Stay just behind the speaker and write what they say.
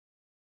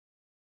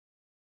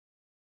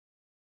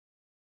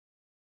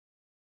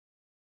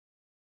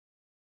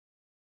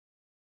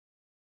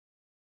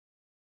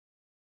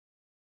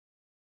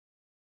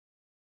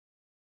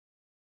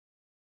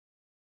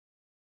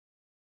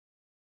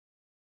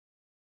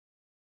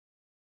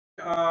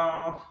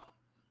Uh,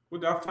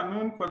 Good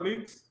afternoon,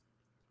 colleagues.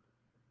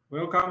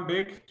 Welcome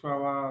back to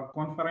our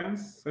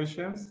conference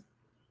sessions.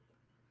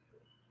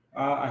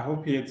 I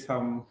hope you had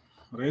some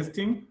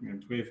resting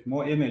and we have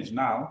more energy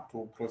now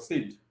to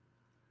proceed.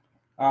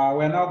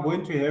 We're now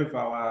going to have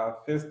our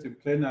first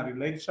plenary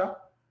lecture,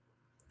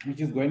 which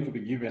is going to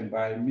be given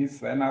by Ms.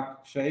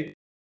 Zainab Sheikh.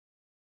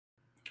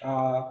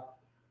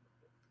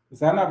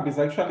 Zainab is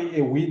actually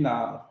a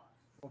winner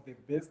of the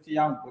Best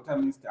Young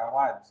Botanist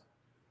Award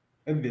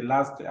at the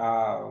last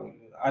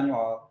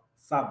annual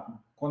SAAB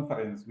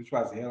conference, which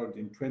was held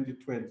in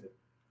 2020.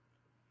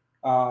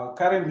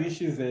 Currently,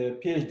 she's a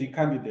PhD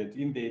candidate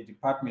in the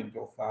Department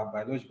of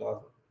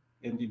Biological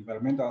and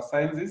Environmental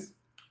Sciences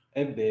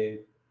at the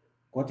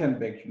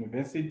Gothenburg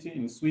University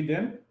in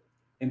Sweden,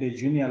 and a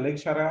junior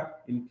lecturer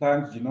in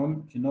plant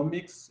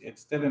genomics at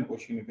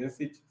Stellenbosch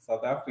University,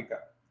 South Africa.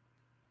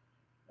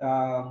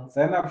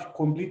 Zainab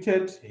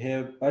completed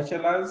her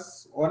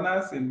bachelor's,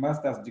 honors, and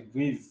master's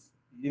degrees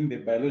in the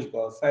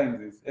biological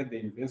sciences at the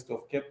University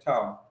of Cape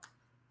Town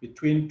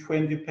between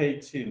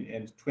 2013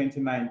 and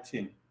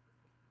 2019.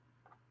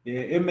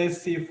 The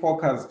MSc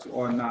focused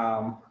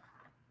on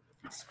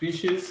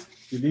species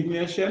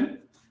delineation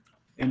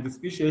and the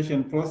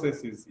speciation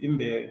processes in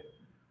the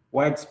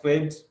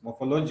widespread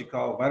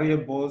morphological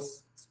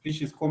variables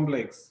species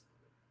complex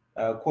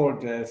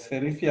called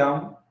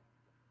Seriphium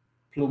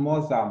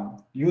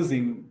plumosum,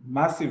 using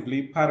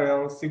massively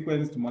parallel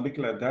sequenced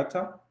molecular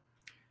data.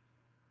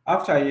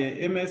 After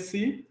a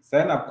MSc,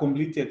 Zainab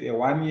completed a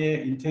one-year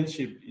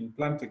internship in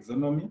plant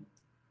taxonomy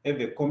at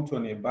the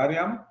Compton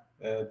Herbarium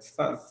at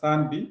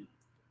SAAB.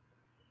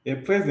 A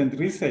present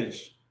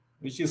research,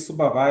 which is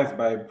supervised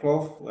by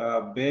Prof.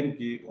 Ben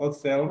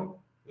Otselm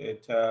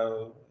at,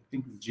 I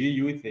think it's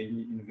GU, it's a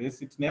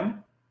university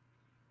name.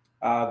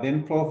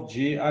 Then Prof.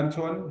 G.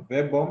 Anton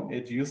Verbom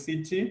at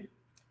UCT,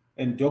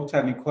 and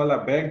Dr. Nicola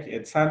Berg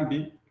at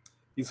SANBI,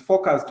 is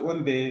focused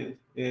on the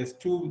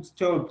stool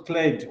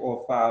clade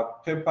of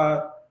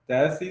pepper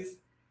diasis,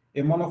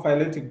 a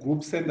monophyletic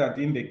group centered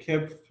in the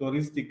Cape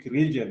Floristic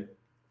region,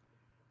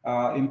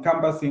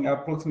 encompassing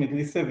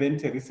approximately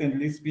 70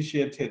 recently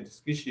speciated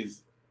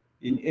species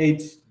in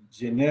 8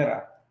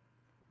 genera.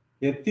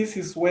 The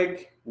thesis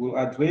work will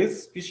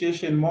address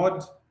speciation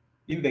mode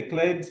in the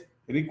clade,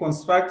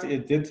 reconstruct a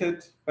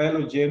dated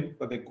phylogen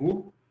for the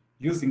group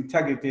using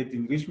targeted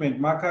enrichment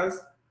markers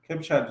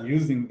captured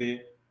using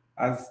the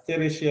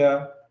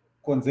Asterecia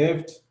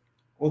conserved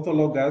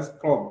orthologous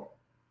probe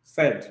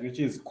set, which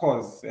is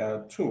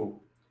COS2.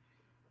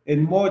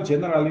 And more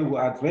generally, will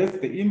address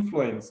the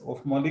influence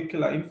of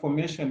molecular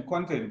information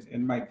content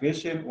and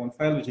migration on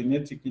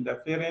phylogenetic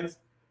interference,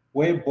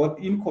 where both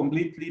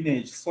incomplete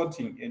lineage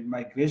sorting and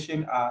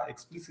migration are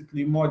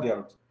explicitly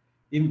modeled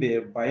in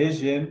the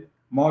Bayesian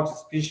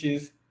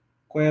multi-species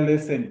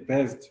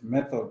coalescent-based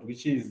method,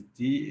 which is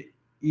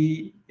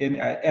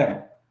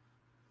DENIM.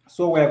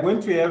 So we're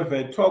going to have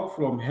a talk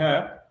from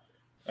her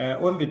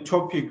on the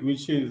topic,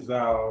 which is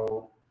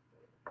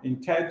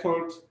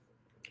entitled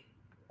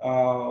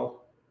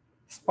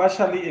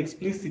Spatially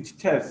explicit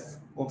tests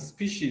of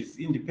species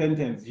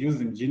independence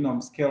using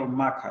genome scale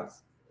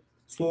markers.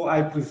 So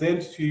I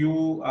present to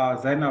you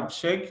Zainab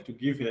Sheikh to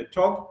give a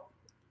talk.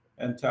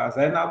 And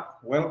Zainab,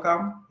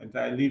 welcome, and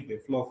I leave the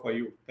floor for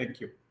you.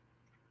 Thank you.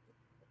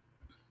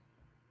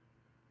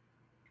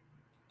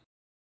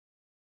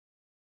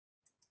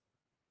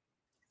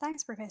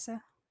 Thanks,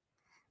 Professor.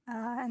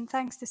 And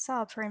thanks to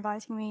SAAB for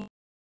inviting me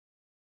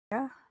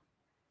here.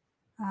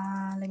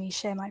 Let me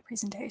share my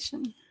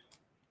presentation.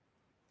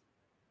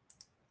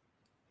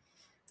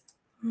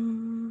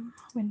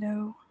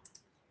 Window.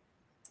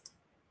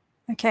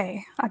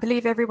 Okay, I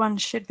believe everyone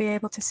should be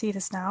able to see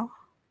this now.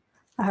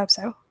 I hope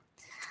so.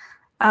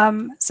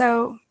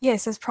 So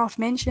yes, as Prof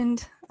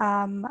mentioned,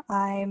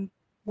 I'm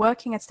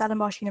working at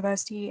Stellenbosch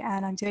University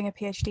and I'm doing a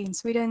PhD in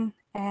Sweden.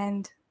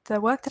 And the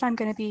work that I'm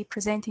going to be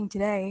presenting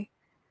today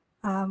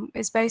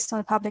is based on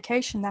a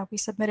publication that we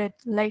submitted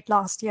late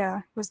last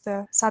year. It was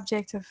the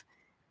subject of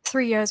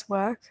 3 years'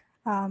 work.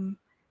 And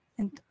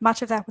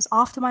much of that was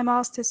after my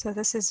master's, so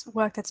this is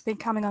work that's been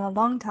coming on a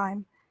long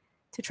time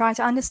to try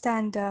to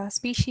understand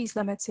species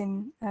limits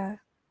in a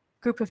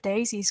group of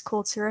daisies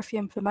called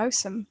Seriphium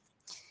plumosum.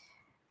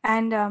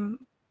 And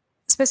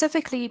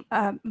specifically,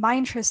 my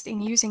interest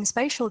in using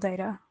spatial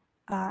data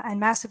and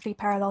massively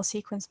parallel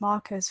sequence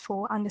markers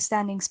for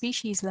understanding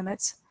species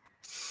limits.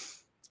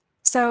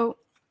 So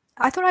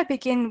I thought I'd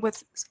begin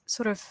with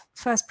sort of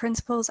first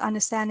principles,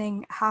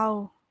 understanding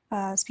how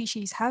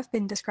species have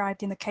been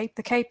described in the Cape.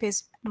 The Cape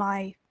is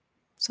my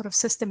sort of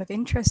system of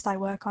interest. I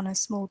work on a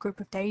small group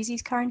of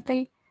daisies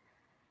currently.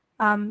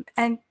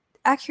 And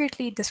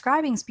accurately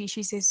describing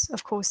species is,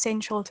 of course,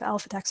 central to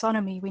alpha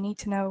taxonomy. We need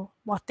to know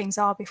what things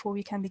are before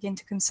we can begin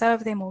to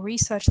conserve them or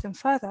research them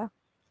further.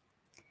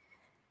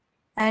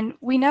 And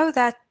we know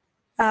that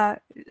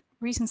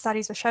recent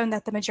studies have shown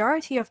that the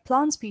majority of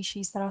plant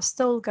species that are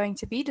still going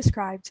to be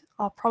described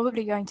are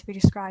probably going to be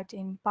described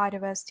in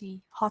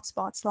biodiversity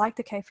hotspots like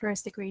the Cape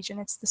Floristic region.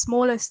 It's the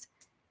smallest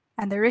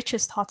and the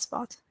richest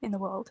hotspot in the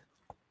world.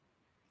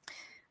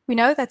 We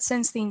know that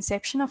since the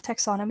inception of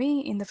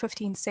taxonomy in the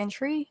 15th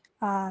century,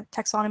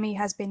 taxonomy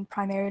has been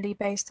primarily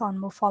based on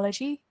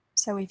morphology.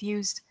 So we've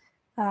used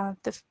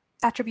the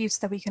attributes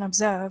that we can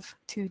observe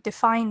to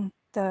define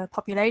the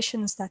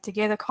populations that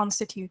together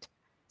constitute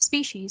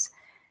species.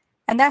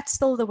 And that's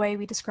still the way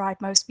we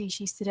describe most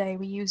species today.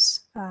 We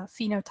use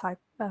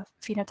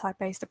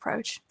phenotype-based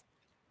approach.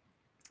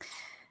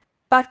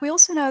 But we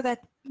also know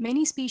that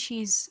many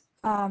species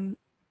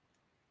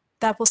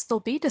that will still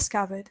be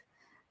discovered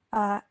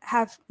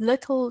have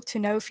little to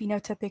no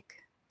phenotypic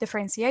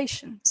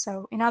differentiation.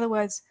 So in other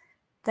words,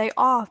 they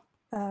are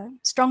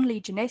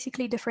strongly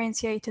genetically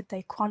differentiated.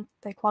 They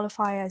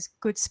qualify as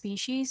good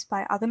species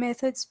by other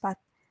methods, but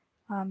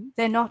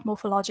they're not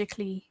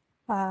morphologically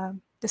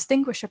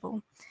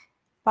distinguishable,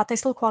 but they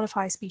still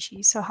qualify as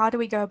species. So how do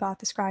we go about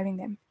describing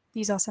them?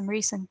 These are some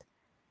recent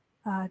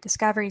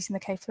discoveries in the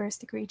Cape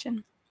Floristic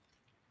region.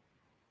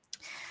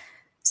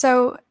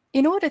 So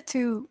in order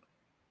to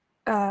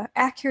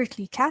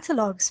accurately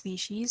catalog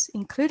species,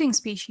 including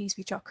species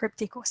which are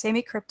cryptic or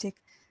semi-cryptic,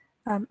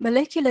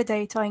 molecular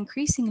data are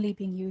increasingly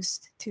being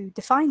used to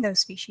define those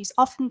species,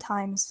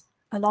 oftentimes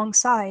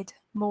alongside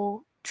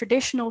more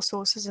traditional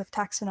sources of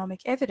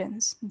taxonomic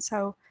evidence. And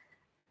so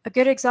a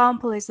good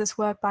example is this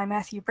work by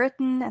Matthew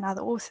Britton and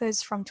other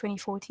authors from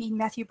 2014.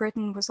 Matthew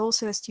Britton was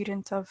also a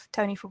student of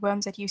Tony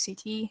Verboom's at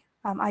UCT.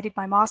 I did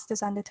my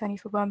master's under Tony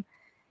Verboom.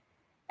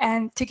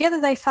 And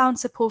together they found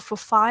support for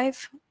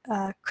 5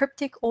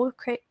 cryptic or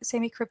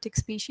semi-cryptic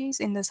species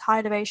in this high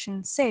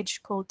elevation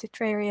sedge called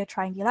Tetraria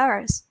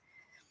triangularis.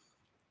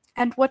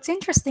 And what's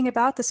interesting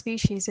about the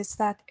species is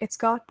that it's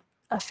got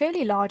a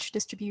fairly large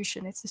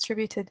distribution. It's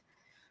distributed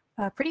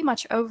pretty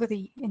much over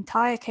the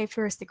entire Cape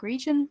Floristic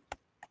region.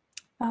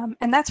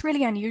 And that's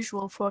really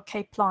unusual for a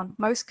Cape plant.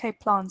 Most Cape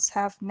plants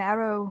have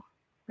narrow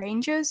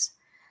ranges,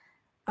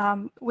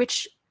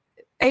 which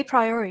a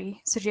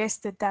priori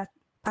suggested that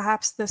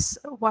perhaps this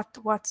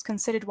what's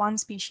considered one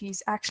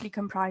species actually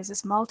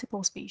comprises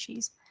multiple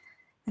species.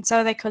 And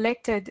so they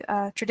collected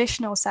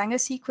traditional Sanger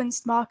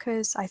sequenced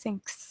markers, I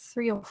think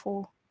 3 or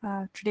 4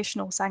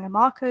 traditional Sanger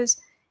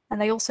markers,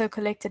 and they also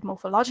collected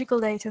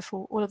morphological data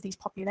for all of these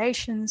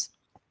populations.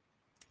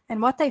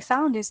 And what they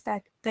found is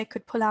that they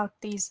could pull out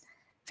these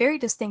very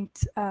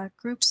distinct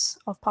groups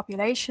of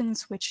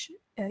populations, which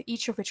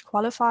each of which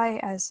qualify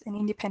as an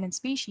independent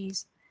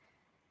species.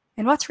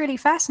 And what's really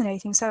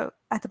fascinating, so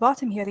at the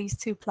bottom here, these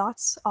 2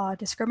 plots are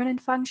discriminant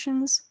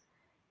functions.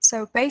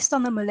 So based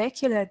on the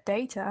molecular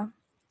data,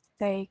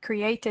 they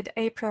created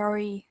a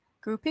priori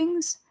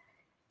groupings,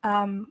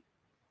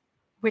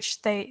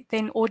 which they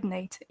then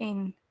ordinate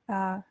in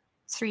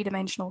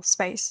 3-dimensional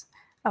space.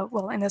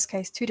 Well, in this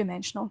case,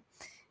 2-dimensional.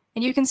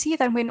 And you can see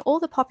that when all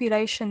the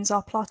populations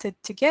are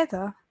plotted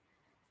together,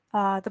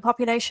 the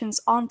populations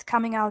aren't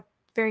coming out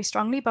very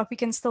strongly, but we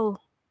can still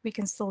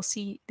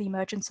see the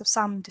emergence of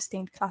some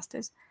distinct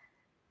clusters.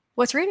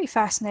 What's really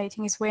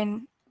fascinating is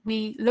when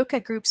we look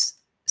at groups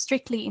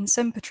strictly in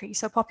symmetry,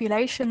 so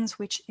populations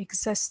which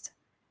exist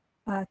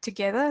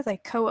together, they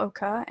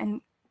co-occur,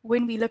 and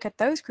when we look at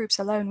those groups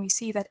alone, we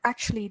see that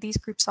actually these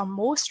groups are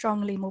more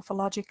strongly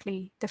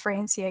morphologically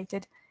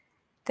differentiated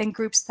than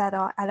groups that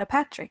are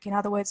allopatric. In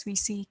other words, we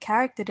see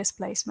character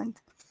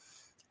displacement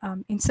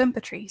in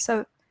symmetry.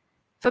 So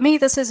for me,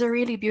 this is a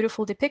really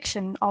beautiful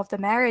depiction of the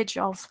marriage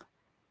of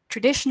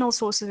traditional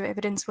sources of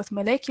evidence with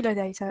molecular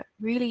data,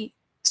 really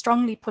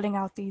strongly pulling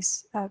out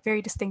these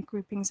very distinct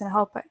groupings and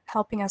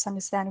helping us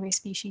understand where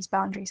species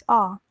boundaries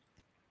are.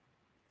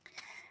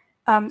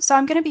 So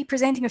I'm going to be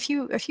presenting a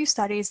few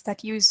studies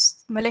that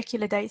use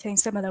molecular data in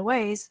similar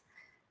ways.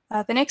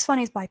 The next one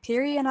is by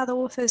Perry and other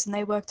authors, and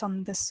they worked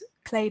on this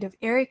clade of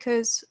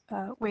ericas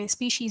where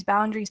species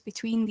boundaries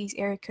between these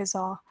ericas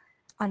are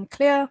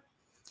unclear.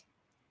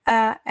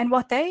 And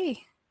what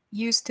they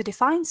used to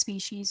define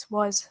species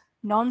was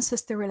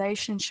non-sister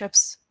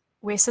relationships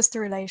where sister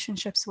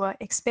relationships were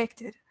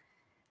expected.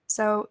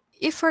 So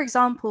if, for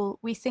example,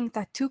 we think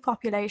that 2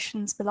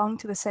 populations belong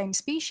to the same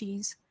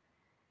species,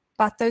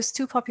 but those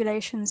 2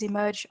 populations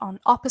emerge on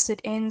opposite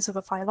ends of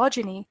a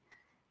phylogeny,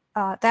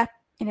 that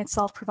in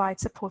itself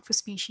provides support for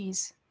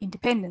species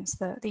independence,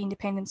 the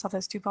independence of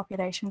those 2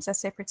 populations as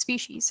separate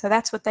species. So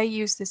that's what they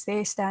used as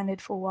their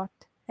standard for what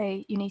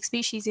a unique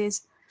species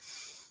is.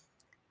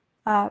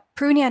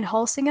 Prunier and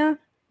Holsinger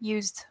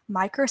used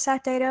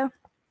microsat data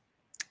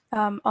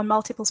on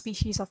multiple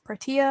species of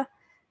Protea.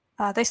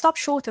 They stopped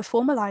short of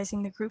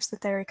formalizing the groups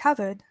that they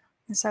recovered,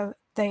 and so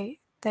they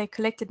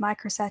collected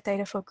microsat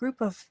data for a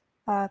group of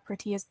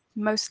Proteas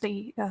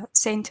mostly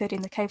centered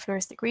in the Cape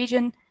Floristic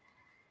region,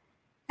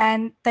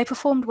 and they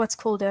performed what's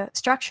called a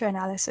structure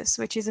analysis,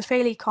 which is a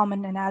fairly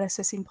common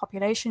analysis in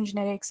population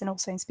genetics and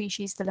also in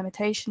species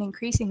delimitation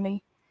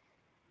increasingly.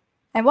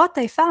 And what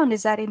they found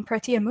is that in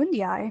Protea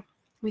mundii,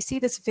 we see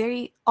this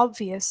very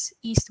obvious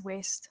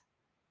east-west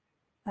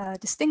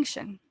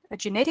distinction, a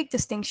genetic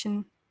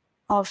distinction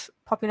of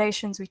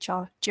populations which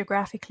are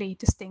geographically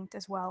distinct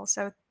as well.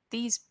 So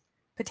these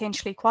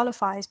potentially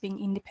qualify as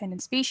being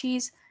independent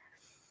species.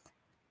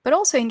 But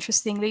also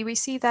interestingly, we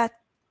see that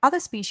other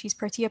species,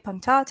 Protea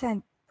punctata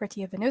and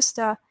Protea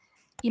venusta,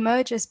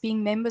 emerge as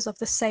being members of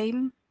the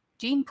same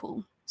gene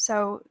pool.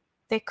 So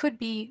there could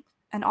be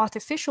an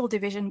artificial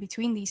division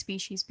between these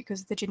species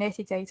because the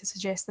genetic data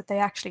suggests that they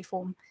actually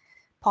form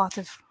part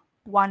of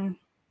one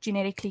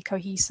genetically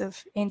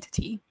cohesive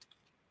entity.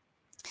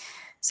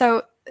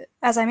 So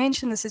as I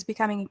mentioned, this is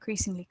becoming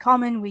increasingly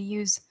common. We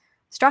use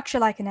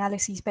structure-like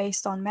analyses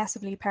based on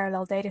massively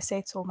parallel data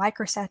sets or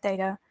microsat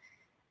data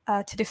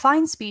to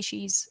define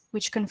species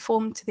which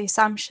conform to the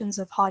assumptions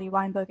of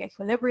Hardy-Weinberg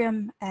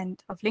equilibrium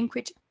and of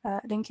linkage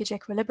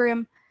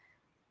equilibrium.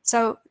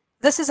 So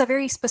this is a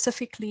very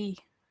specifically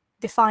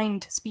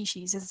defined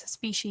species. It's a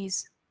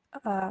species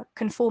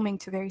conforming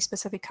to very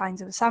specific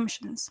kinds of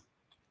assumptions.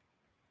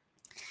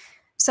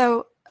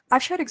 So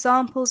I've showed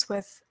examples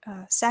with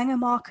Sanger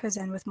markers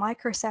and with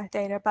microsat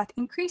data, but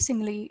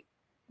increasingly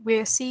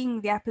we're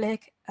seeing the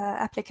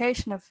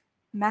application of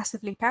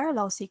massively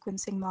parallel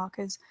sequencing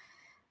markers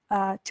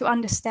to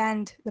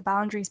understand the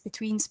boundaries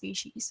between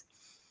species.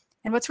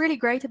 And what's really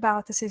great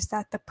about this is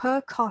that the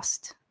per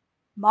cost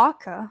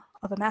marker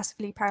of a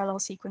massively parallel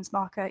sequence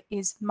marker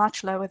is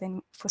much lower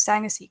than for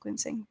Sanger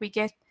sequencing. We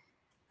get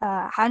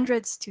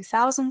hundreds to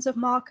thousands of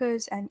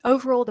markers, and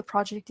overall the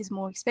project is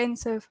more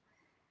expensive.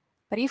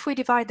 But if we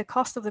divide the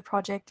cost of the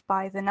project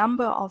by the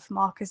number of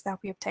markers that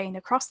we obtain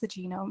across the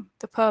genome,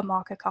 the per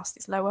marker cost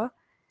is lower.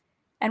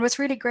 And what's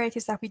really great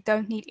is that we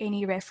don't need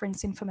any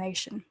reference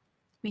information.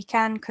 We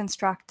can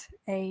construct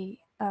a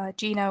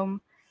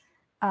genome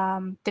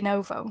de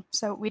novo.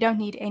 So we don't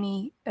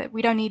need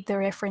the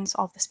reference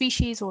of the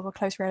species or a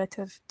close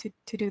relative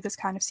to do this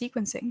kind of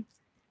sequencing.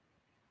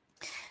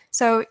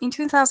 So in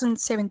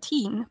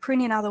 2017,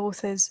 Pruni and other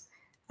authors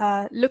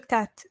looked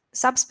at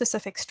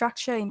subspecific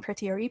structure in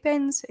Protea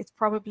repens. It's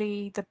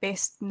probably the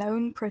best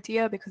known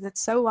Protea because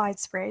it's so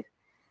widespread.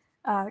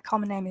 The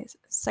common name is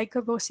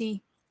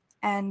Seikobosi.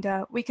 And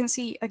we can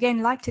see,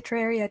 again, like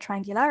Tetraria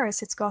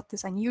triangularis, it's got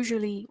this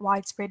unusually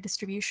widespread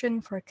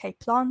distribution for a Cape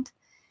plant.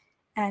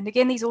 And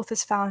again, these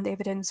authors found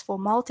evidence for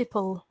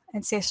multiple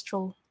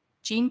ancestral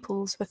gene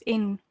pools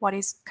within what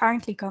is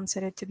currently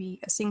considered to be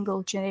a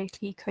single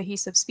genetically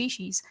cohesive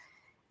species.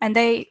 And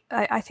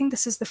I think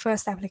this is the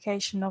first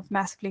application of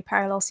massively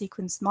parallel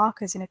sequenced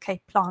markers in a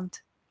Cape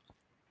plant.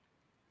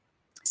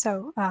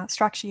 So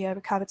structure here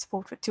recovered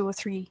support for 2 or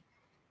 3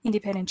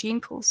 independent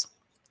gene pools.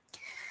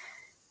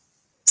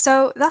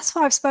 So thus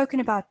far I've spoken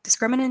about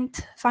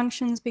discriminant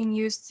functions being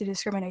used to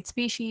discriminate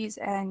species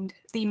and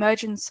the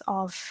emergence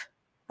of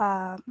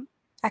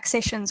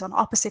accessions on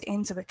opposite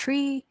ends of a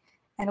tree,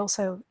 and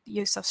also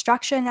use of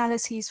structure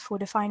analyses for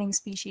defining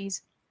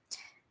species.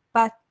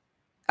 But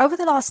over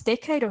the last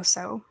decade or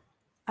so,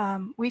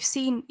 we've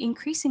seen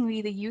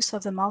increasingly the use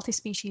of the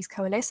multi-species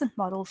coalescent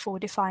model for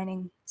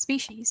defining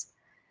species.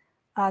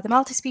 The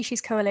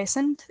multi-species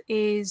coalescent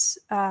is,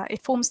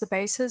 it forms the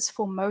basis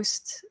for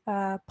most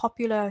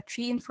popular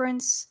tree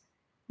inference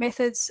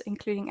methods,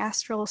 including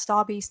Astral,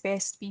 StarBeast,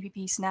 BEST,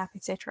 BPP, SNAP,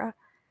 etc.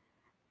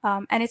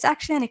 And it's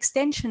actually an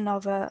extension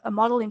of a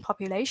model in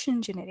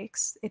population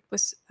genetics. It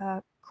was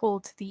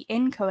called the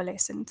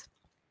N-coalescent.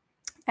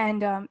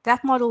 And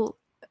that model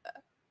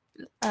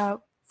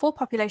for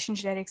population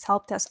genetics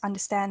helped us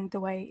understand the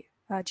way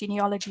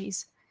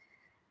genealogies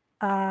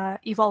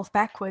evolve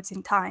backwards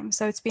in time.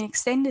 So it's been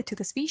extended to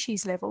the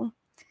species level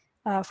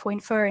for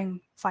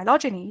inferring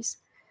phylogenies,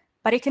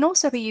 but it can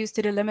also be used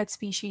to delimit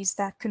species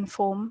that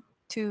conform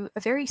to a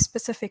very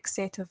specific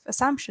set of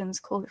assumptions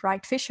called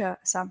Wright-Fisher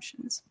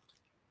assumptions.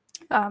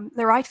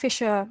 The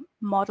Wright-Fisher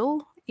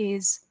model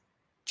is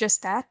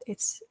just that.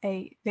 It's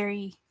a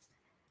very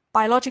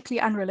biologically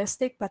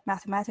unrealistic but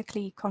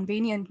mathematically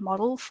convenient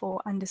model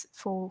for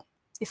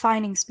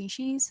defining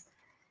species.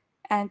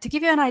 And to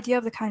give you an idea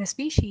of the kind of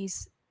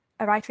species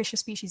a Wright-Fisher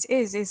species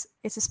is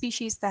it's a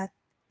species that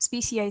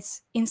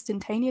speciates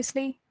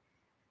instantaneously.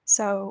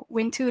 So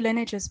when 2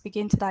 lineages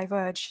begin to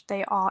diverge,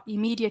 they are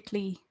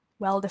immediately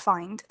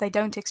well-defined. They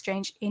don't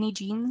exchange any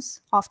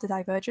genes after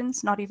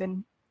divergence, not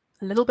even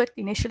a little bit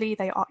initially.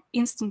 They are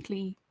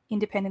instantly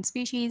independent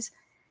species.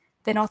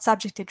 They're not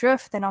subject to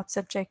drift. They're not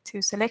subject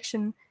to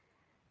selection.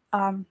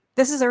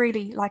 This is a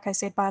really, like I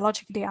said,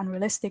 biologically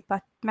unrealistic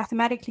but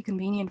mathematically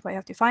convenient way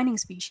of defining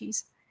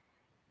species.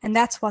 And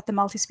that's what the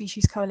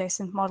multi-species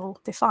coalescent model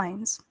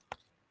defines.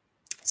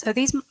 So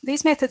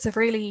these methods have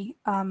really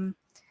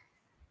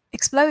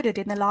exploded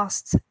in the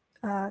last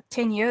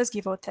 10 years,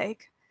 give or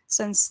take,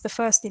 since the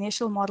first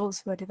initial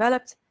models were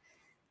developed.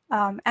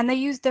 And they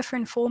use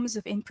different forms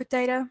of input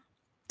data.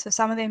 So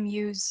some of them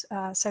use,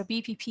 so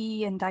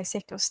BPP and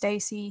Dissector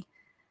Stacy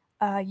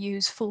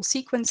use full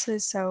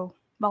sequences, so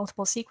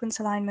multiple sequence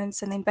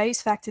alignments, and then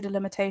base factor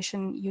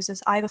delimitation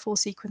uses either full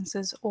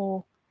sequences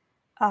or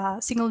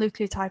single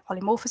nucleotide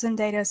polymorphism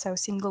data, so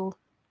single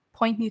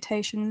point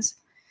mutations.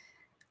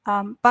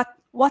 But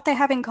what they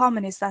have in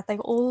common is that they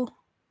all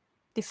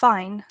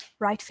define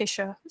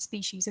Wright-Fisher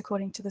species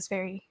according to this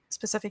very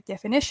specific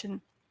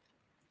definition.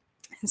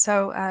 And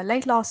so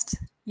late last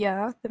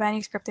year, the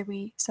manuscript that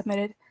we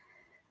submitted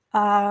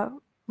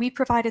we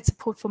provided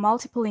support for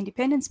multiple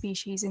independent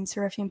species in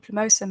Seraphium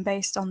plumosum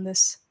based on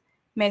this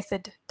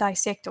method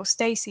dissect or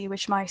Stacy,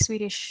 which my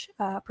Swedish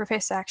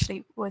professor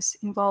actually was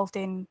involved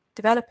in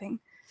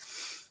developing.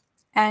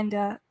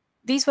 And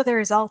these were the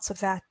results of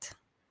that,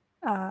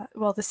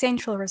 well, the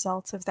central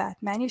results of that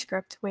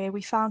manuscript, where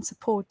we found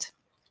support.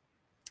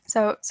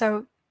 So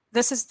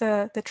this is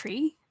the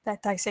tree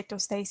that dissect or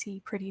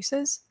Stacy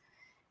produces.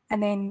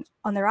 And then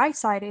on the right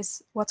side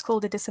is what's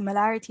called a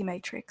dissimilarity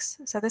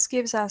matrix. So this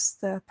gives us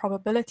the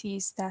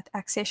probabilities that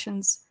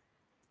accessions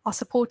are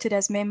supported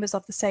as members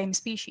of the same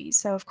species.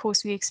 So of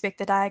course we expect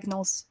the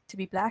diagonals to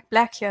be black.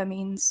 Black here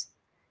means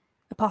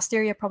a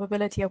posterior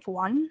probability of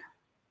 1,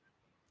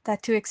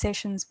 that 2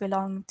 accessions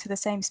belong to the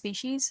same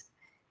species.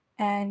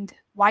 And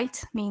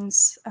white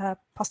means a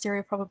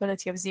posterior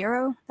probability of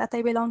 0, that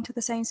they belong to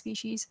the same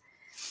species.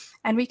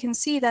 And we can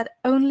see that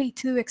only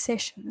 2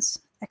 accessions,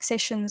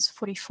 accessions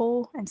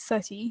 44 and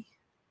 30,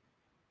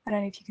 I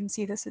don't know if you can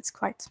see this, it's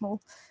quite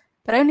small,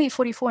 but only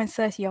 44 and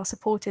 30 are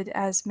supported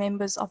as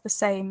members of the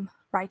same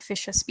right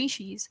fisher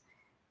species.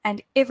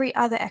 And every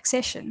other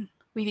accession,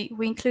 we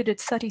included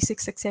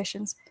 36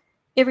 accessions,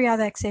 every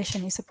other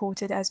accession is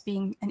supported as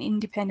being an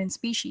independent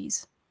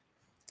species,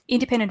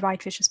 independent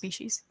right fisher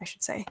species, I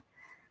should say.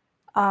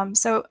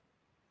 So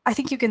I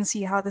think you can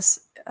see how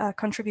this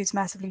contributes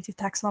massively to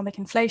taxonomic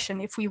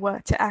inflation if we were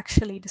to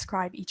actually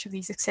describe each of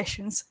these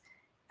accessions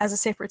as a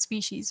separate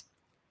species.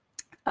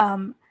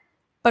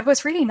 But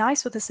what's really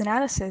nice with this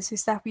analysis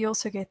is that we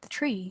also get the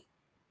tree.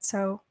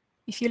 So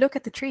if you look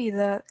at the tree,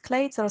 the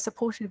clades that are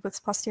supported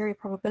with posterior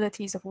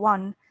probabilities of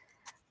 1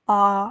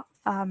 are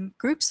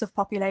groups of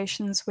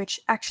populations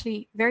which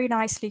actually very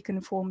nicely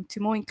conform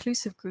to more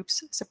inclusive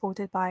groups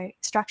supported by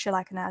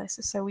structure-like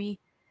analysis. So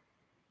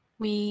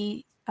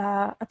we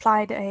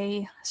applied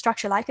a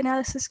structure-like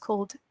analysis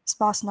called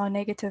sparse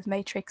non-negative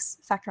matrix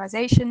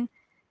factorization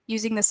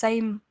using the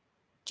same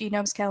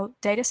genome scale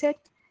dataset,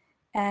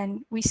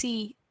 and we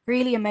see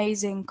really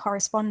amazing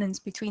correspondence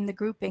between the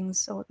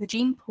groupings or the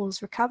gene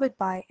pools recovered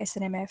by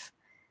SNMF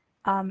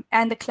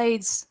and the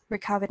clades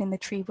recovered in the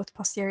tree with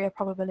posterior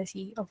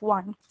probability of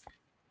 1.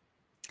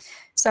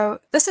 So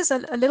this is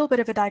a little bit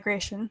of a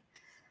digression,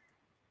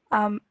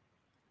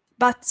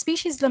 but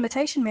species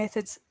limitation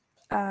methods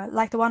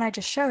like the one I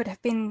just showed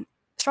have been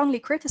strongly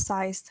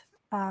criticized,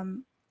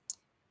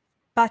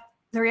 but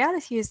the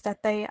reality is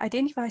that they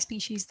identify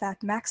species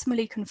that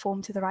maximally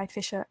conform to the right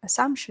fisher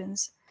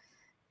assumptions.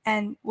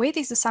 And where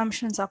these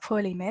assumptions are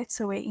poorly met,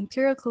 so where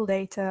empirical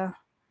data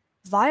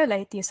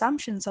violate the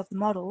assumptions of the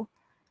model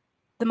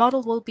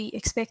will be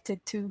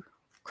expected to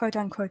quote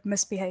unquote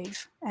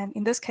misbehave. And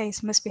in this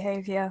case,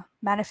 misbehavior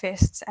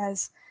manifests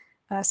as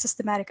a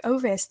systematic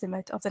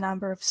overestimate of the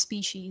number of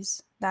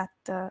species that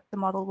the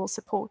model will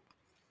support.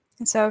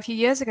 And so a few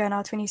years ago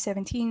now,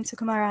 2017,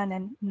 Sukumaran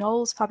and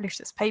Knowles published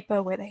this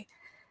paper where they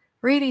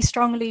really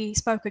strongly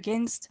spoke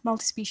against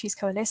multi-species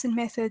coalescent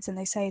methods, and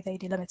they say they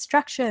delimit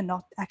structure,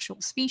 not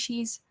actual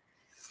species.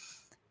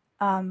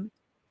 And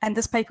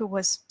this paper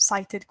was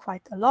cited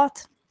quite a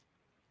lot.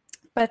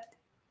 But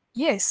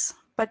yes,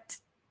 but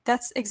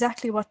that's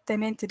exactly what they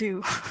meant to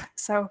do.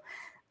 So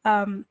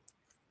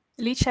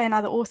Leach and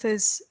other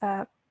authors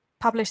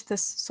published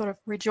this sort of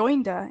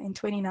rejoinder in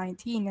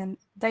 2019, and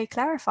they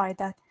clarified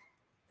that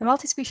the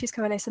multi-species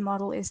coalescent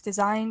model is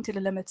designed to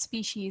delimit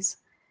species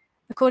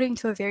according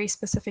to a very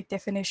specific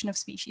definition of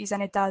species,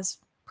 and it does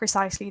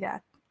precisely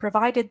that.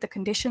 Provided the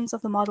conditions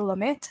of the model are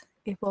met,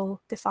 it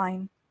will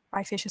define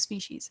right fisher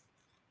species.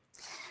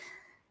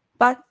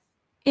 But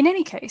in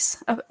any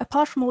case,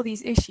 apart from all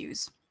these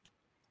issues,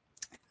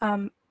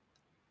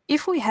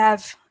 if we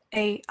have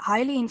a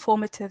highly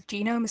informative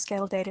genome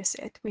scale data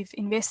set, we've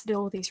invested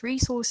all these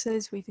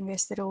resources, we've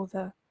invested all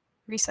the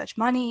research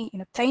money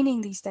in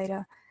obtaining these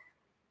data,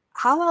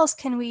 how else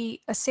can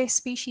we assess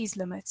species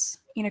limits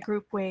in a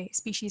group where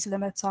species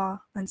limits are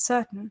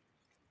uncertain?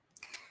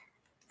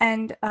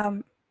 And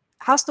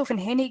Hausdorff and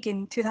Hennig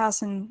in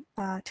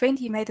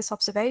 2020 made this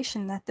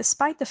observation that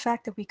despite the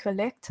fact that we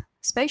collect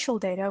spatial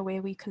data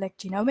where we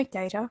collect genomic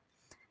data,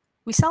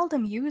 we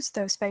seldom use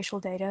those spatial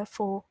data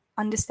for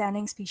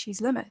understanding species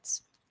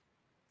limits.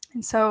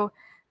 And so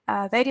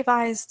they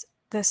devised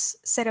this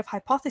set of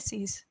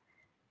hypothesis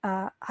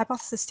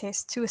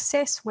tests to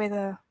assess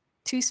whether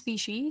 2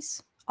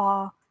 species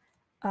are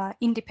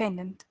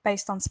independent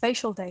based on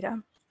spatial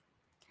data.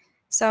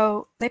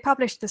 So they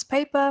published this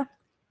paper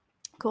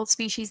called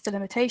Species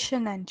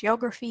Delimitation and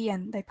Geography,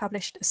 and they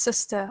published a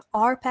sister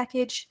R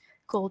package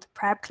called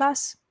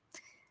PrabClass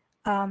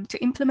to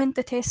implement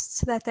the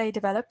tests that they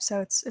developed.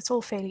 So it's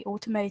all fairly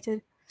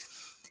automated.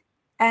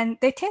 And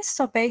their tests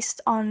are based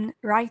on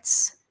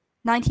Wright's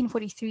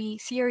 1943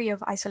 theory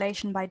of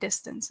isolation by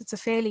distance. It's a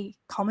fairly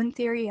common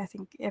theory. I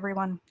think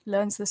everyone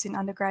learns this in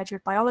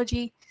undergraduate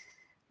biology,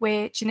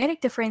 where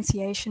genetic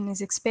differentiation is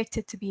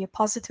expected to be a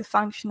positive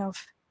function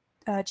of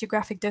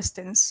geographic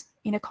distance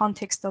in a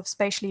context of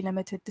spatially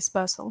limited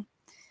dispersal.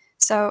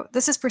 So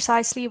this is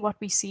precisely what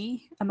we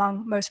see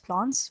among most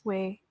plants,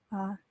 where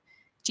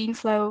gene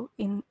flow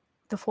in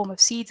the form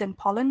of seeds and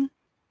pollen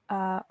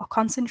are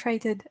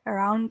concentrated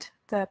around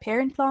the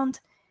parent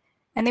plant.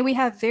 And then we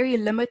have very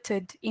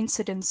limited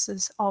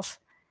incidences of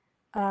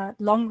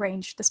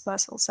long-range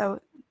dispersal.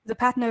 So the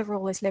pattern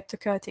overall is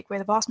leptokurtic, where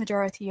the vast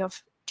majority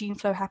of gene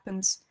flow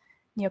happens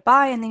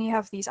nearby, and then you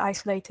have these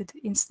isolated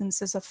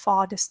instances of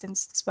far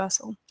distance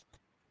dispersal.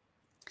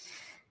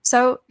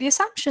 So the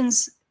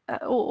assumptions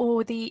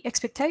or the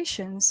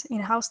expectations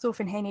in Hausdorff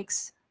and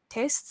Henig's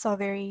tests are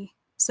very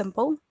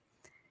simple.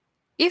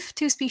 If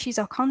two species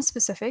are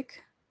conspecific,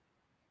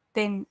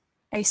 then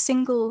a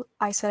single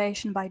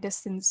isolation by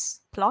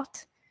distance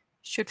plot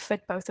should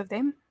fit both of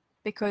them,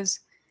 because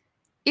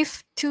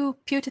if two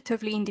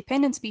putatively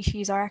independent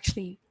species are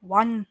actually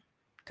one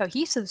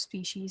cohesive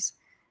species,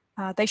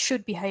 they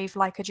should behave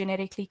like a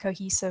genetically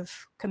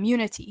cohesive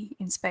community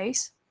in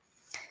space.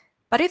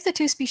 But if the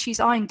two species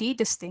are indeed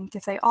distinct,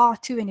 if they are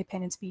two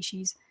independent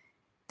species,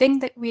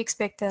 then we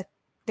expect that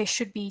there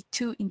should be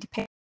two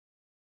independent.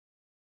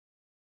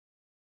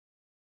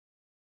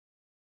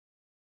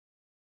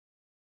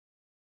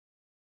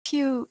 If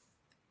you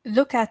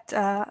look at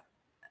an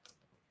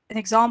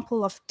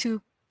example of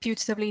two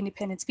putatively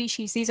independent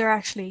species, these are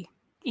actually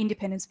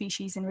independent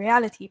species in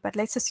reality, but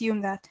let's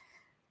assume that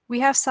we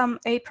have some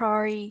a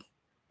priori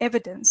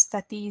evidence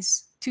that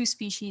these two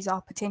species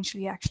are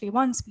potentially actually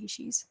one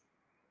species.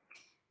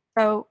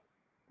 So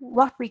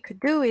what we could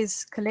do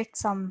is collect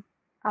some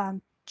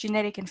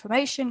genetic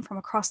information from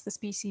across the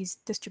species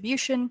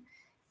distribution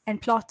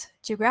and plot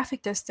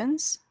geographic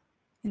distance,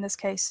 in this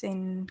case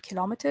in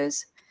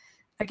kilometers,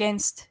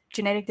 against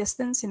genetic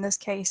distance, in this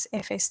case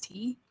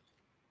FST.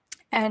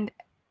 And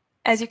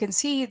as you can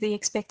see, the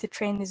expected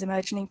trend is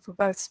emerging for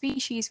both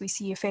species. We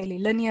see a fairly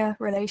linear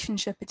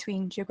relationship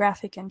between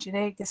geographic and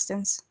genetic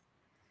distance.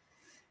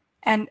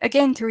 And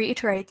again, to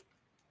reiterate,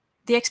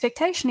 the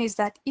expectation is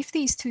that if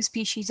these two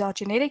species are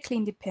genetically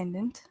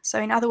independent, so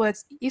in other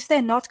words, if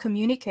they're not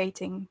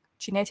communicating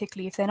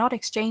genetically, if they're not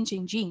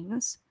exchanging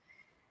genes,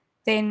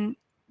 then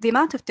the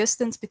amount of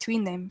distance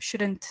between them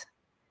shouldn't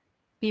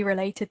be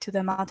related to the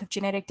amount of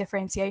genetic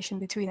differentiation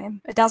between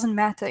them. It doesn't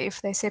matter if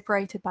they're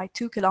separated by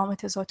 2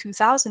 kilometers or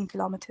 2,000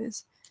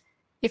 kilometers.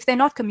 If they're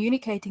not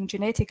communicating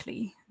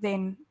genetically,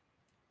 then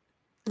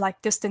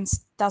like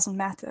distance doesn't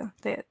matter.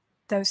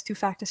 Those two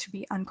factors should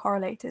be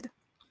uncorrelated.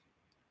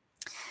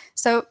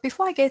 So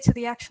before I get to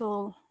the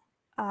actual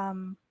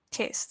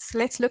tests,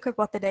 let's look at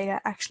what the data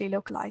actually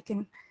look like.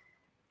 And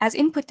as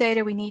input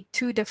data, we need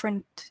two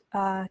different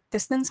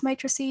distance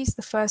matrices.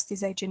 The first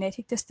is a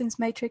genetic distance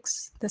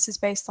matrix. This is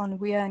based on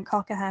Weir and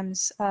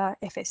Kalkaham's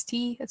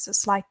FST. It's a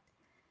slight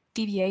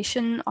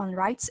deviation on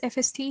Wright's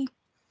FST.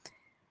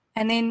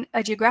 And then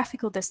a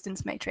geographical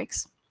distance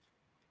matrix.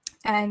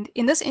 And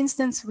in this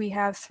instance, we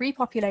have 3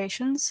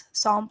 populations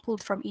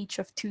sampled from each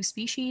of 2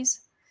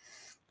 species.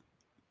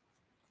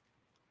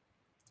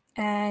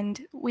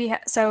 And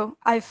so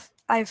I've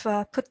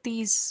put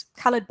these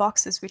colored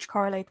boxes which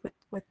correlate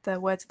with the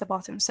words at the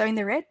bottom. So in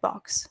the red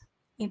box,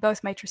 in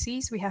both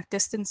matrices, we have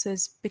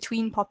distances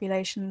between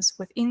populations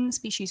within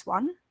species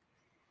 1.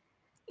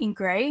 In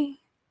gray,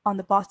 on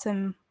the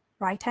bottom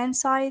right-hand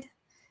side,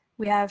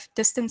 we have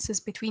distances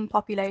between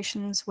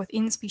populations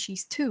within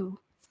species 2.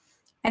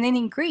 And then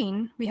in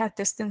green, we have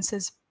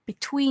distances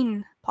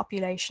between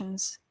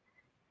populations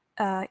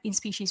in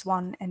species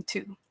 1 and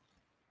 2.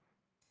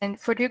 And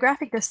for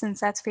geographic distance,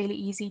 that's fairly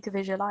easy to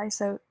visualize.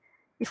 So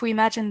if we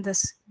imagine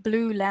this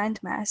blue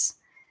landmass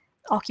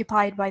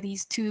occupied by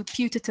these 2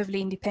 putatively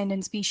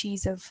independent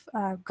species of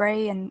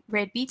gray and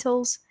red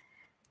beetles,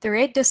 the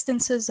red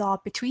distances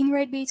are between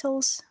red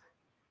beetles,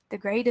 the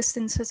gray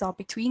distances are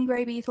between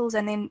gray beetles,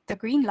 and then the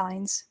green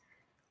lines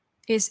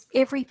is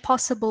every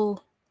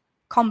possible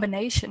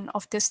combination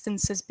of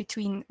distances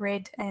between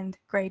red and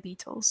gray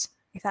beetles,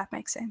 if that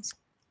makes sense.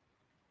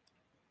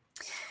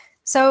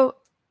 So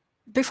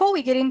before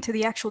we get into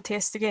the actual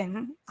test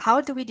again,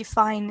 how do we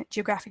define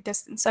geographic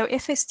distance? So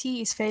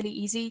FST is fairly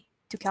easy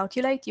to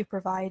calculate. You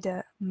provide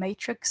a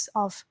matrix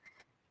of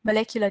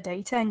molecular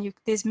data, and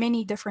there's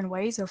many different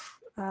ways of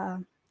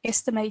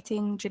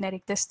estimating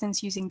genetic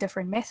distance using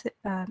different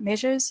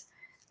measures.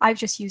 I've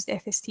just used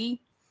FST.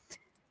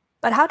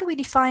 But how do we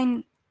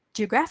define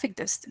geographic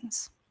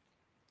distance?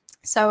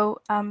 So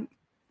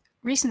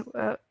recent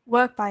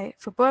work by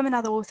Verboom and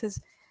other authors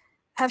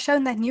have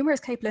shown that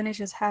numerous Cape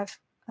lineages have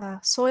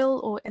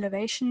soil or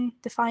elevation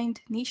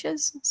defined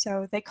niches.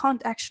 So they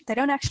don't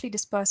actually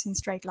disperse in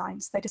straight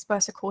lines. They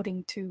disperse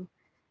according to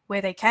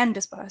where they can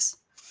disperse.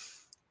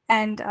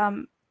 And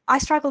I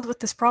struggled with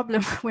this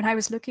problem when I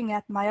was looking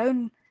at my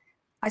own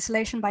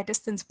isolation by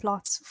distance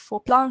plots for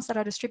plants that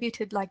are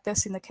distributed like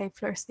this in the Cape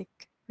Floristic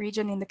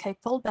region in the Cape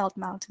Fold Belt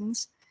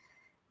Mountains.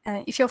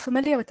 If you're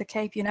familiar with the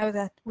Cape, you know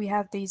that we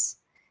have these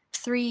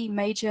 3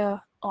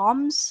 major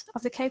arms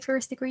of the Cape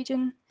Floristic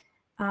region.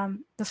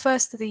 The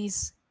first of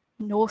these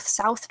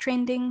north-south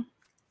trending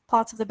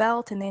parts of the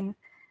belt, and then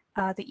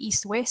the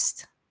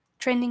east-west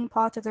trending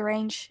part of the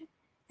range,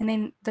 and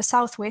then the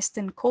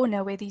southwestern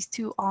corner where these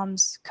 2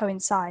 arms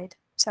coincide.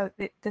 So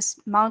this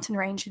mountain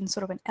range in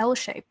sort of an L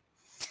shape.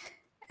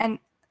 And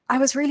I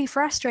was really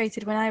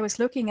frustrated when I was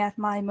looking at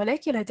my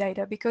molecular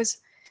data because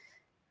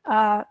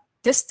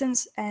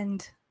distance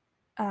and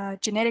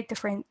genetic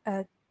difference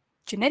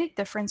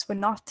were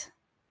not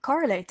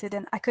correlated,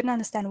 and I couldn't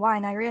understand why.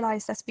 And I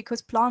realized that's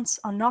because plants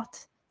are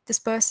not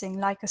dispersing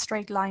like a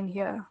straight line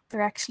here.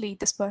 They're actually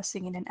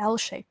dispersing in an L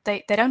shape.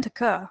 They don't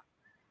occur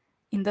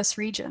in this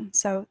region.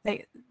 So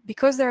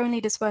because they're only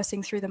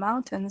dispersing through the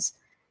mountains,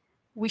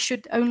 we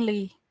should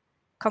only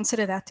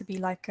consider that to be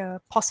like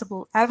a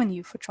possible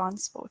avenue for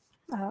transport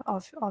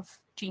of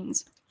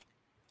genes.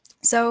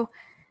 So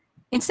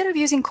instead of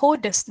using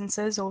chord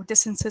distances or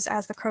distances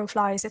as the crow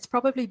flies, it's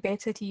probably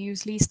better to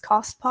use least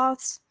cost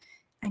paths.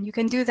 And you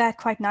can do that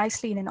quite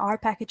nicely in an R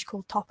package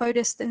called topo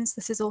distance.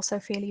 This has also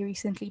fairly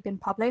recently been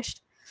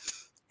published.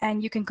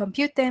 And you can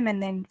compute them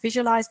and then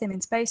visualize them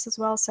in space as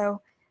well.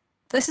 So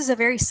this is a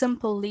very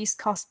simple least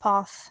cost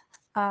path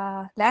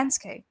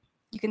landscape.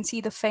 You can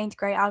see the faint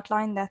gray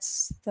outline.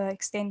 That's the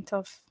extent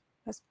of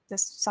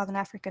this Southern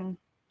African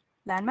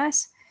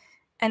landmass.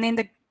 And then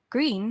the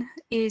green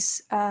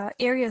is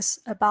areas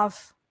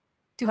above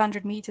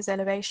 200 meters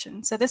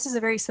elevation. So this is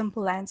a very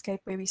simple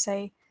landscape where we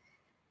say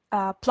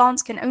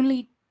plants can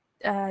only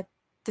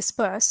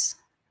disperse,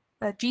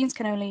 genes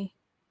can only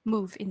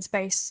move in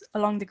space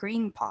along the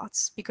green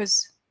parts,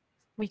 because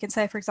we can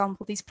say, for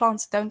example, these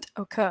plants don't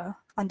occur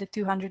under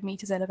 200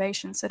 meters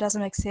elevation, so it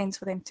doesn't make sense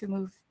for them to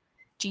move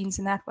genes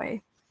in that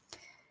way.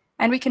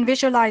 And we can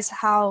visualize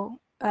how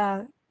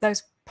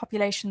those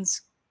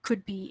populations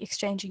could be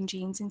exchanging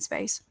genes in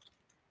space.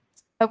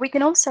 But we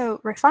can also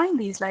refine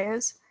these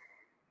layers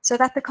so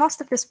that the cost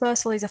of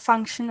dispersal is a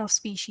function of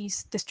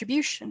species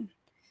distribution.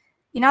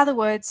 In other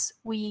words,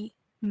 we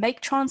make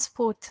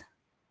transport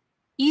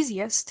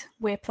easiest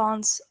where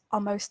plants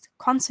are most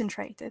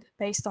concentrated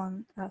based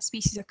on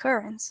species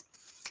occurrence.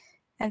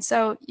 And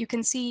so you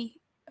can see,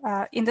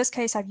 in this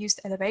case, I've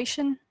used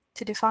elevation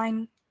to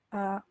define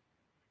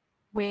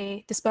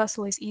where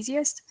dispersal is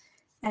easiest.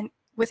 And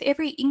with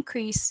every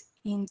increase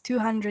in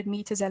 200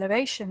 meters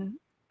elevation,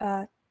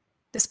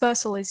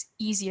 dispersal is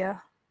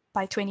easier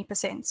by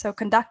 20%. So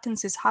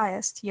conductance is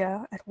highest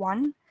here at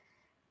 1,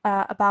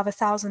 above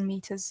 1,000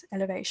 meters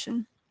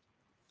elevation.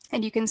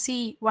 And you can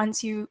see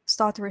once you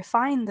start to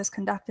refine this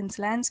conductance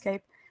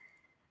landscape,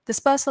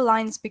 dispersal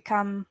lines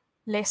become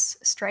less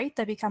straight.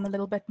 They become a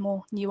little bit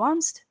more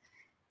nuanced.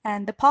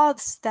 And the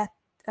paths that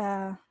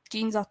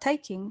genes are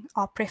taking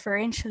are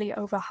preferentially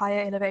over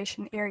higher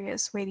elevation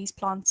areas where these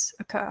plants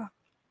occur.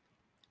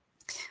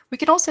 We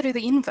can also do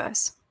the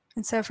inverse.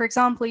 And so, for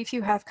example, if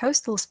you have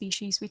coastal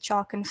species which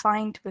are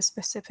confined to a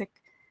specific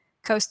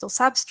coastal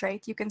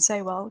substrate, you can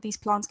say, well, these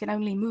plants can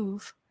only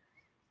move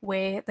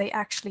where they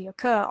actually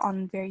occur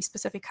on very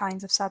specific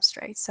kinds of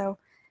substrates. So,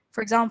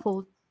 for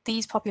example,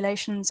 these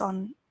populations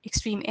on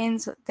extreme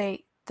ends,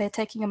 they're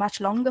taking a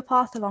much longer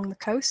path along the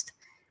coast,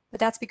 but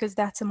that's because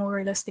that's a more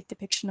realistic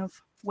depiction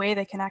of where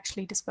they can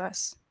actually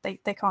disperse. They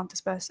can't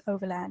disperse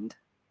over land.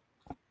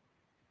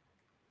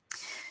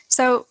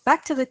 So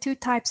back to the two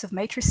types of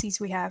matrices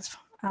we have.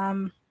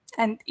 And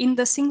in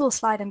the single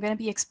slide, I'm going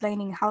to be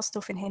explaining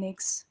Hausdorff and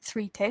Hennig's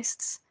 3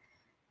 tests.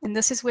 And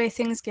this is where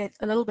things get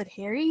a little bit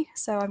hairy.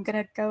 So I'm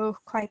going to go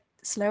quite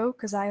slow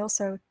because I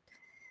also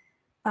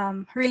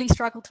really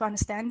struggled to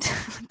understand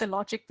the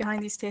logic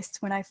behind these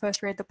tests when I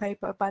first read the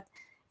paper. But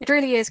it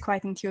really is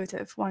quite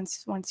intuitive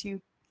once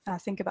you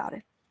think about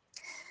it.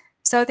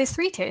 So there's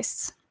 3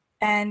 tests,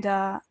 and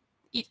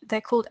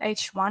they're called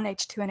H1,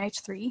 H2, and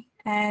H3.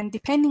 And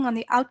depending on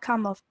the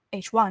outcome of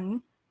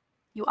H1,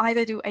 you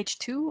either do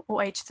H2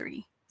 or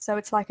H3. So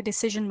it's like a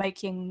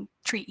decision-making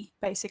tree,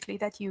 basically,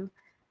 that you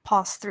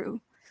pass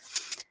through.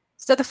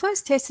 So the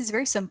first test is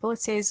very simple.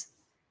 It says,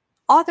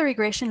 are the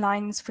regression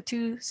lines for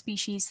 2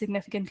 species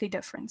significantly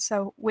different?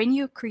 So when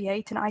you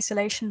create an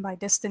isolation by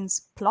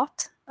distance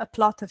plot, a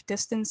plot of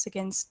distance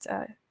against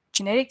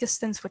genetic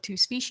distance for 2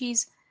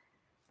 species,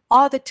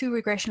 are the 2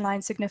 regression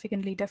lines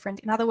significantly different?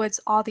 In other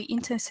words, are the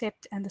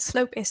intercept and the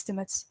slope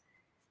estimates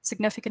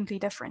significantly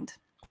different?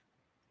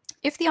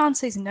 If the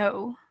answer is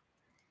no,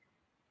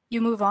 you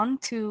move on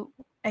to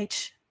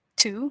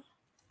H2,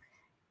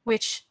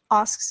 which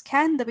asks,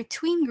 can the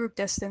between group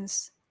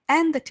distance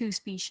and the 2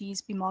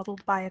 species be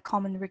modeled by a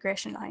common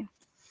regression line?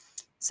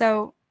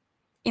 So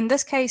in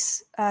this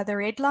case, the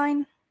red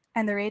line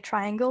and the red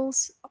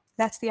triangles,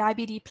 that's the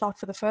IBD plot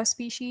for the first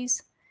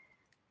species.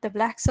 The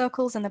black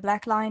circles and the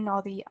black line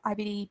are the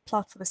IBD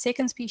plot for the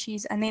second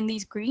species. And then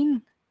these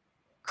green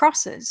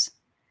crosses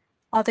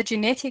are the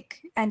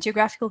genetic and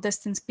geographical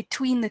distance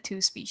between the 2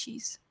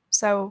 species.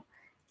 So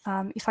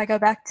if I go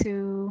back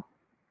to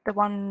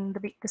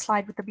the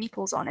slide with the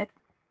beetles on it,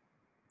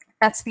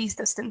 that's these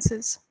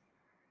distances,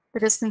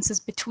 the distances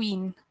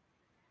between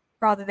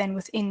rather than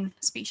within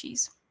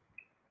species.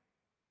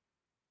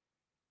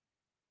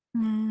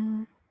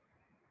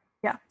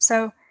 Yeah,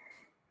 so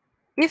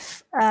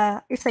if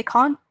they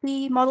can't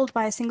be modeled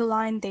by a single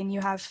line, then you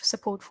have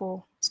support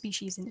for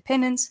species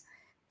independence.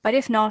 But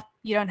if not,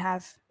 you don't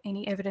have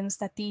any evidence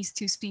that these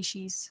 2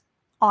 species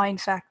are in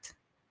fact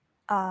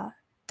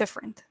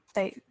different.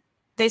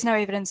 There's no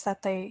evidence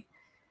that they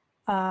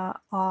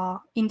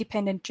are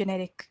independent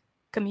genetic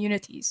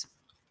communities.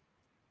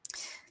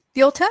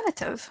 The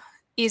alternative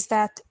is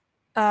that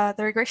the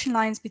regression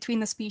lines between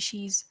the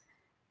species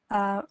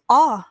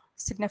are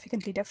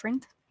significantly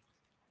different,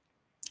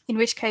 in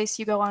which case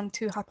you go on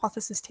to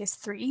hypothesis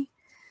test 3.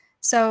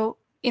 So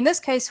in this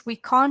case, we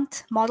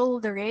can't model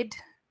the red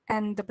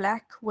and the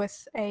black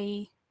with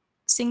a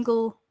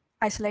single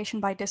isolation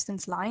by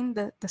distance line.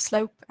 The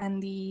slope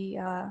and the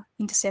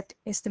intercept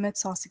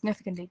estimates are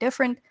significantly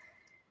different.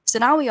 So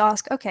now we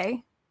ask,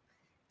 okay,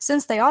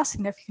 since they are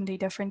significantly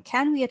different,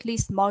 can we at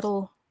least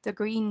model the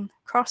green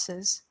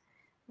crosses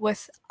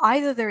with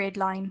either the red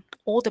line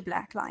or the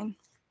black line?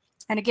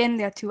 And again,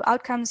 there are two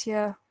outcomes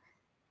here.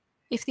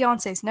 If the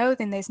answer is no,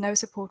 then there's no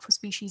support for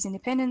species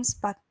independence.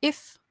 But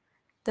if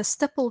the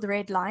stippled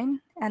red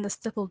line and the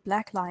stippled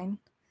black line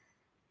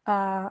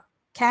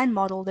can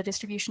model the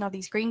distribution of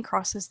these green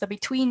crosses, the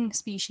between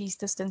species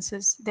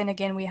distances, then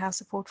again, we have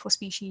support for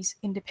species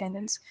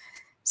independence.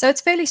 So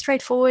it's fairly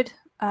straightforward.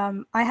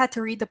 I had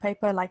to read the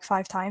paper like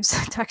 5 times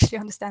to actually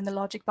understand the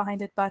logic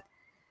behind it, but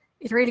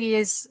it really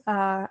is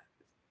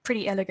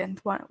pretty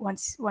elegant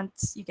once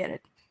you get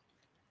it.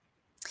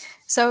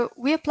 So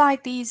we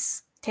applied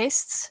these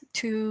tests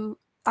to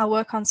our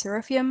work on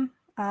Seriphium.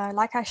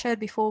 Like I showed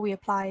before, we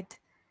applied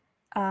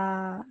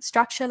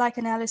structure-like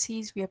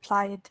analyses, we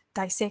applied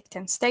dissect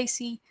and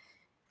Stacy,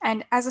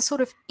 and as a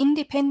sort of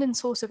independent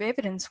source of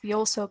evidence, we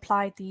also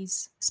applied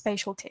these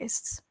spatial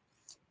tests.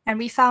 And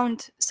we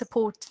found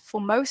support for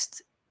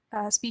most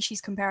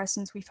species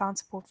comparisons. We found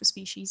support for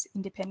species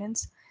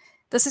independence.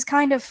 This is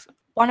kind of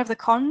one of the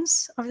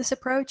cons of this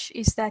approach,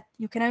 is that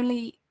you can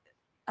only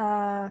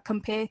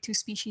compare 2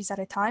 species at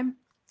a time.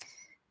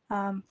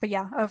 But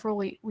yeah,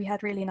 overall, we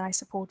had really nice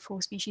support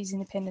for species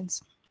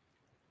independence.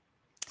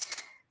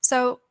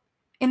 So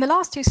in the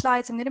last 2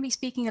 slides, I'm going to be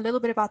speaking a little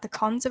bit about the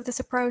cons of this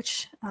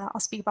approach. I'll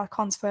speak about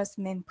cons first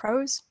and then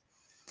pros.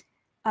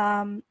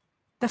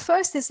 The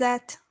first is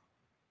that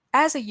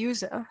as a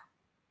user,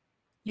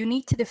 you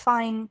need to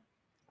define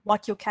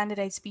what your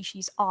candidate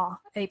species are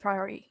a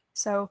priori.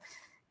 So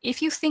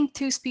if you think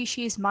 2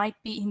 species might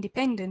be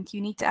independent,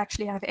 you need to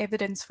actually have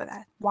evidence for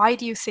that. Why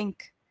do you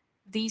think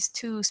these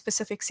 2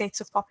 specific sets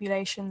of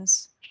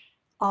populations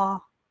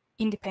are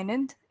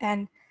independent?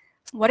 And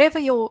whatever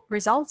your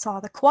results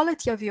are, the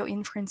quality of your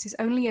inference is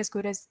only as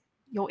good as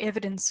your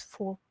evidence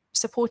for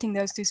supporting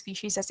those 2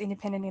 species as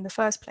independent in the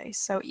first place.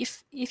 So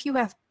if you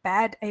have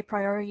bad a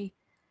priori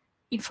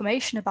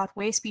information about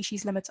where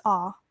species limits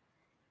are,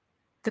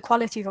 the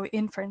quality of your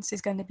inference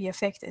is going to be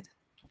affected.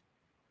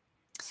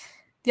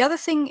 The other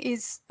thing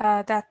is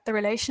that the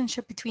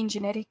relationship between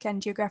genetic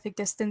and geographic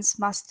distance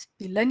must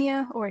be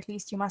linear, or at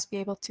least you must be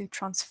able to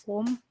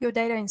transform your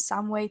data in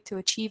some way to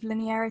achieve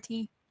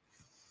linearity.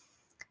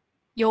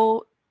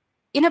 Your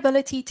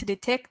inability to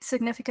detect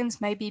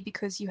significance may be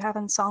because you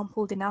haven't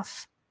sampled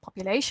enough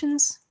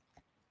populations.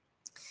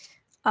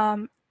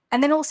 And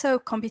then also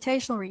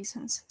computational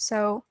reasons.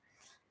 So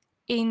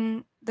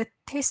in the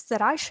tests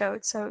that I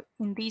showed, so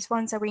in these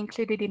ones that we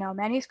included in our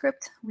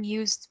manuscript, we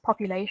used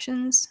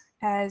populations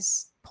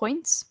as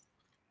points,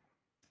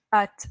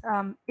 but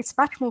it's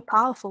much more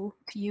powerful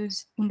to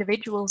use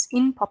individuals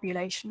in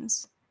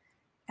populations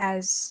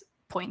as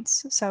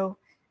points. So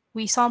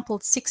we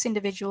sampled 6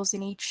 individuals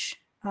in each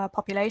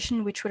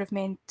population, which would have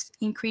meant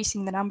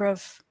increasing the number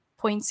of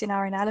points in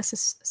our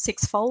analysis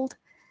 6-fold,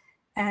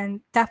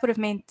 and that would have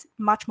meant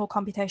much more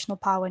computational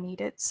power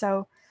needed.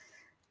 So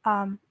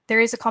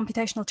there is a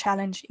computational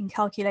challenge in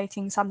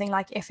calculating something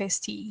like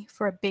FST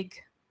for a big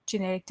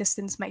genetic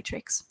distance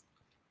matrix.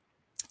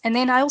 And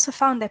then I also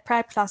found that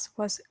PrAB+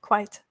 was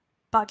quite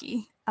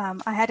buggy.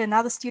 I had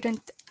another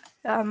student,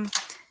 another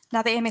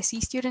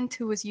MSc student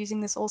who was using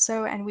this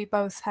also, and we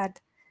both had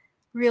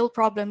real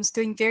problems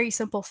doing very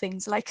simple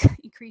things like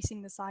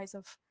increasing the size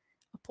of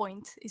a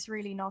point is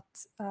really not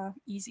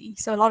easy.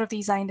 So a lot of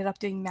these I ended up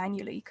doing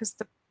manually because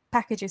the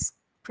package is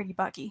pretty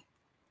buggy.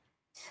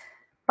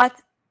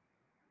 But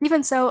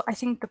even so, I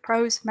think the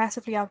pros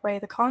massively outweigh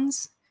the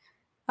cons.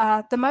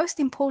 The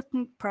most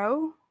important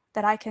pro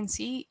that I can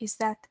see is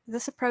that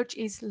this approach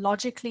is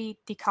logically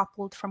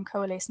decoupled from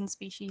coalescent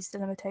species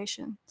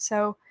delimitation.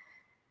 So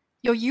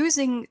you're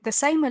using the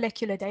same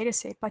molecular data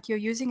set, but you're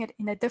using it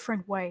in a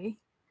different way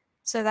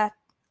so that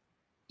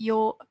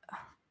your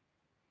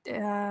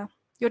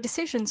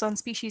decisions on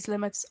species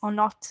limits are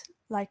not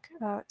like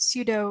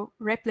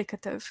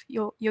pseudo-replicative.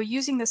 You're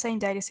using the same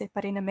data set,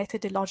 but in a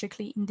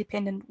methodologically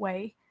independent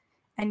way.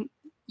 And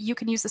you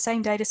can use the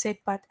same data set,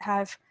 but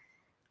have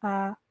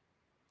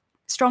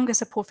stronger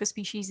support for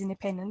species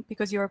independent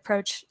because your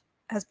approach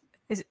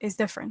is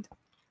different.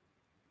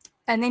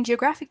 And then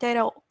geographic data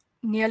are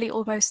nearly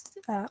almost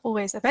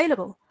always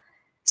available.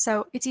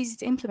 So it's easy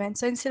to implement.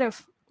 So instead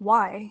of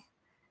why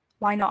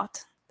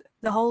not?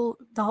 The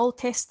whole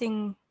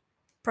testing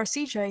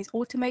procedure is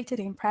automated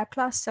in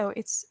PrAB+, so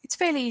it's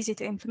fairly easy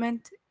to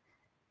implement.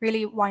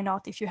 Really, why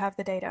not if you have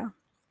the data?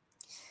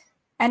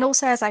 And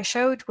also, as I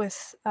showed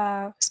with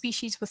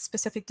species with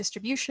specific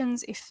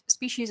distributions, if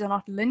species are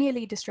not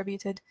linearly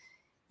distributed,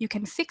 you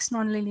can fix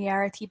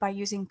nonlinearity by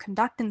using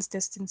conductance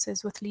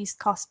distances with least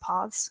cost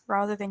paths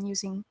rather than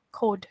using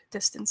chord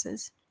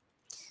distances.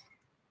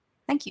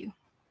 Thank you.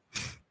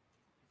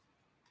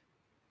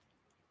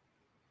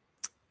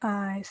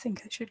 I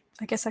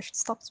guess I should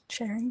stop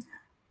sharing.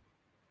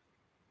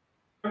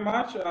 Very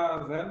much,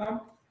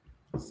 Zainab.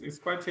 It's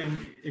quite an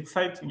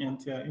exciting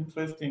and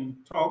interesting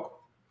talk.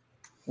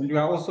 And we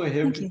are also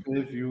happy to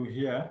have you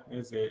here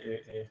as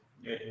a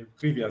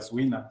previous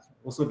winner,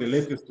 also the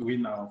latest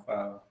winner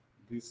of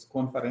this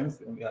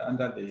conference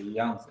under the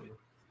young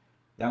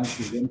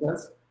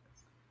presenters.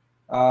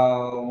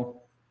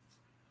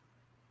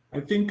 I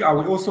think I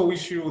will also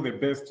wish you the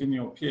best in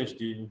your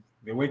PhD.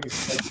 The work is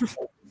quite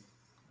exciting.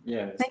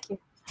 Yes. Thank you.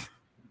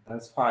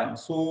 That's fine.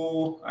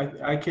 So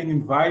I can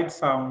invite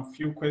some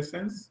few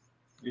questions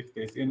if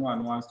there's anyone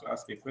who wants to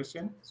ask a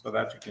question so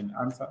that you can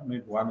answer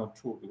maybe one or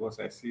two, because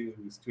I see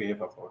we still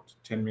have about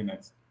 10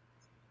 minutes.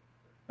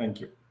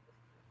 Thank you.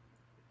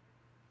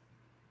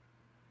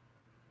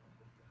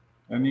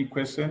 Any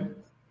question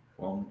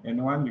from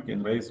anyone? You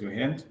can raise your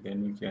hand,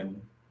 then we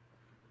can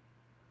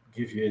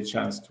give you a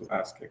chance to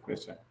ask a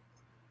question.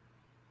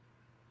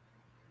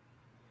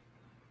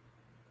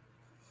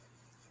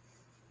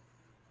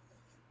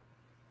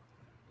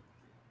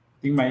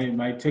 I think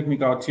my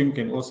technical team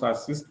can also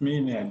assist me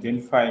in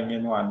identifying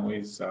anyone who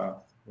is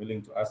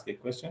willing to ask a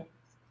question,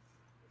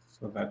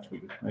 so that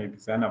maybe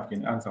Zainab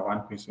can answer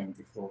one question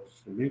before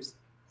she leaves.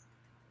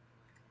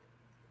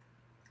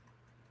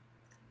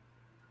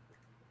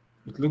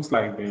 It looks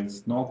like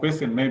there's no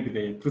question. Maybe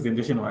the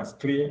presentation was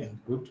clear and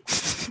good,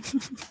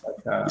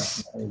 but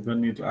I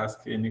don't need to ask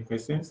any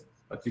questions.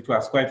 But it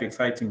was quite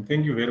exciting.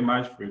 Thank you very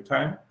much for your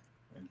time.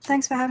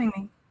 Thanks for having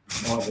me.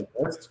 All the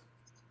best.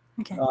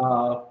 Okay.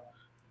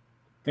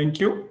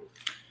 Thank you.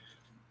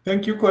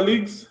 Thank you,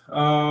 colleagues.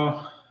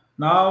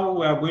 Now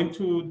we are going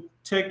to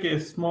take a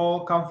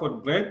small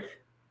comfort break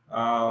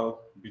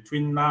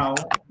between now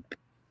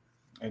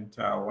and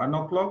 1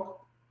 o'clock,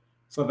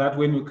 so that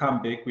when we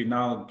come back, we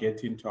now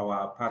get into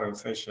our parallel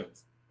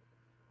sessions.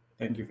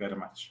 Thank you very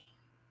much.